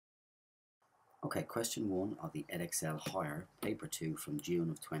Okay, question 1 of the Edexcel Higher, paper 2 from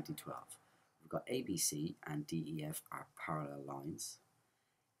June of 2012. We've got ABC and DEF are parallel lines.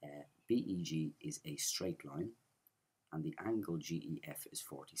 BEG is a straight line and the angle GEF is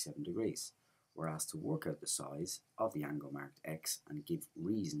 47 degrees. We're asked to work out the size of the angle marked X and give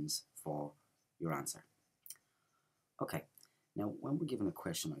reasons for your answer. Okay, now when we're given a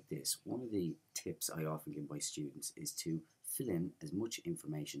question like this, one of the tips I often give my students is to fill in as much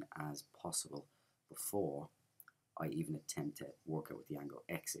information as possible before I even attempt to work out what the angle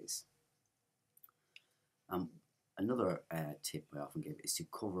X is. Another tip I often give is to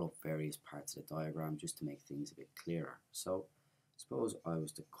cover up various parts of the diagram just to make things a bit clearer. So suppose I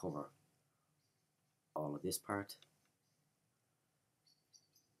was to cover all of this part,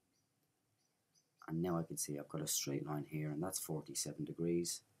 and now I can see I've got a straight line here, and that's 47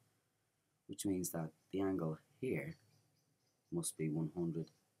 degrees, which means that the angle here must be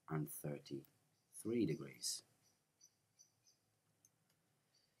 133 degrees.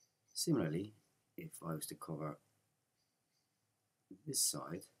 Similarly, if I was to cover this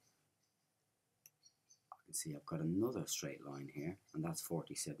side, I can see I've got another straight line here, and that's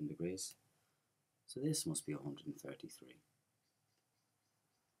 47 degrees. So this must be 133.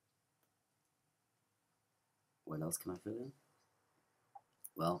 What else can I fill in?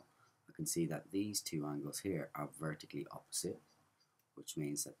 Well, I can see that these two angles here are vertically opposite, which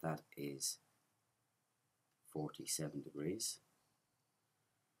means that that is 47 degrees.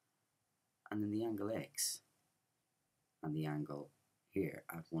 And then the angle X and the angle here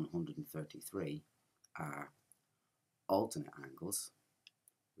at 133 are alternate angles,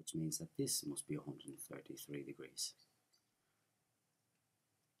 which means that this must be 133 degrees.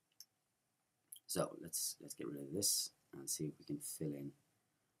 So let's get rid of this and see if we can fill in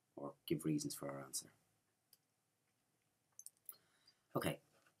or give reasons for our answer. Okay,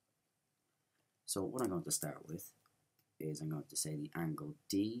 so what I'm going to start with is I'm going to say the angle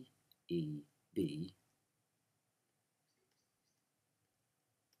DEB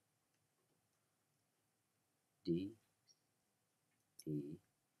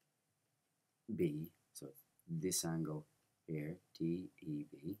so this angle here,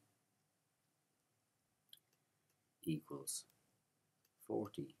 DEB, equals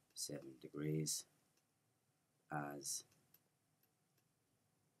 47 degrees as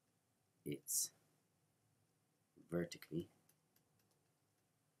it's vertically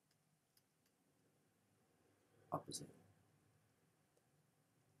opposite.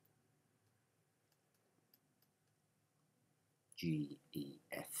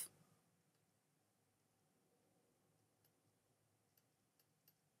 GEF.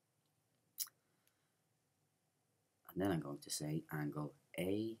 And then I'm going to say angle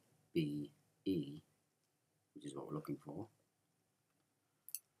ABE, which is what we're looking for,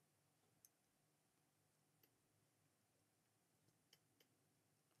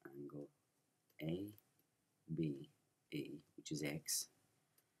 angle ABE, which is X,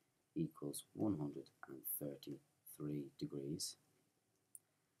 equals 133 degrees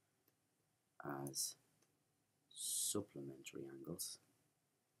as supplementary angles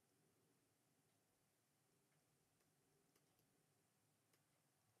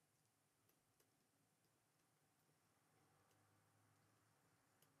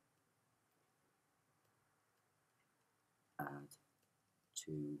add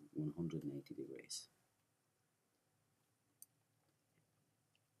to 180 degrees.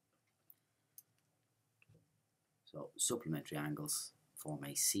 So supplementary angles form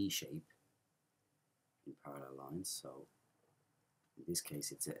a C shape in parallel lines. So in this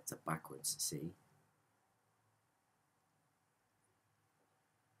case it's a backwards C.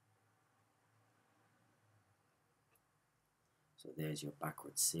 So there's your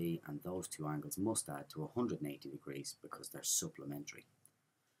backwards C, and those two angles must add to 180 degrees because they're supplementary.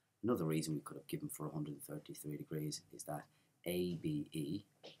 Another reason we could have given for 133 degrees is that ABE,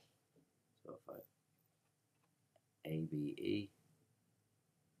 so if ABE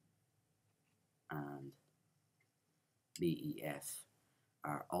and BEF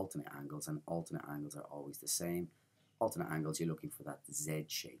are alternate angles, and alternate angles are always the same. Alternate angles, you're looking for that Z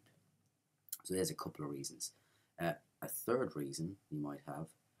shape. So there's a couple of reasons. A third reason you might have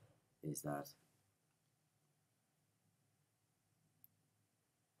is that,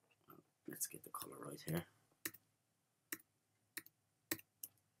 let's get the colour right here.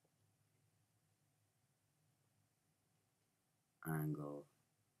 Angle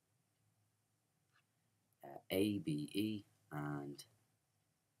ABE and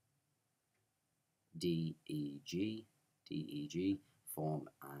DEG form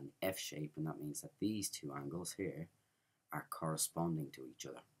an F shape, and that means that these two angles here are corresponding to each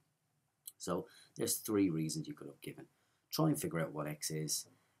other. So there's 3 reasons you could have given. Try and figure out what x is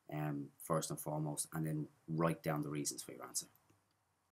first and foremost, and then write down the reasons for your answer.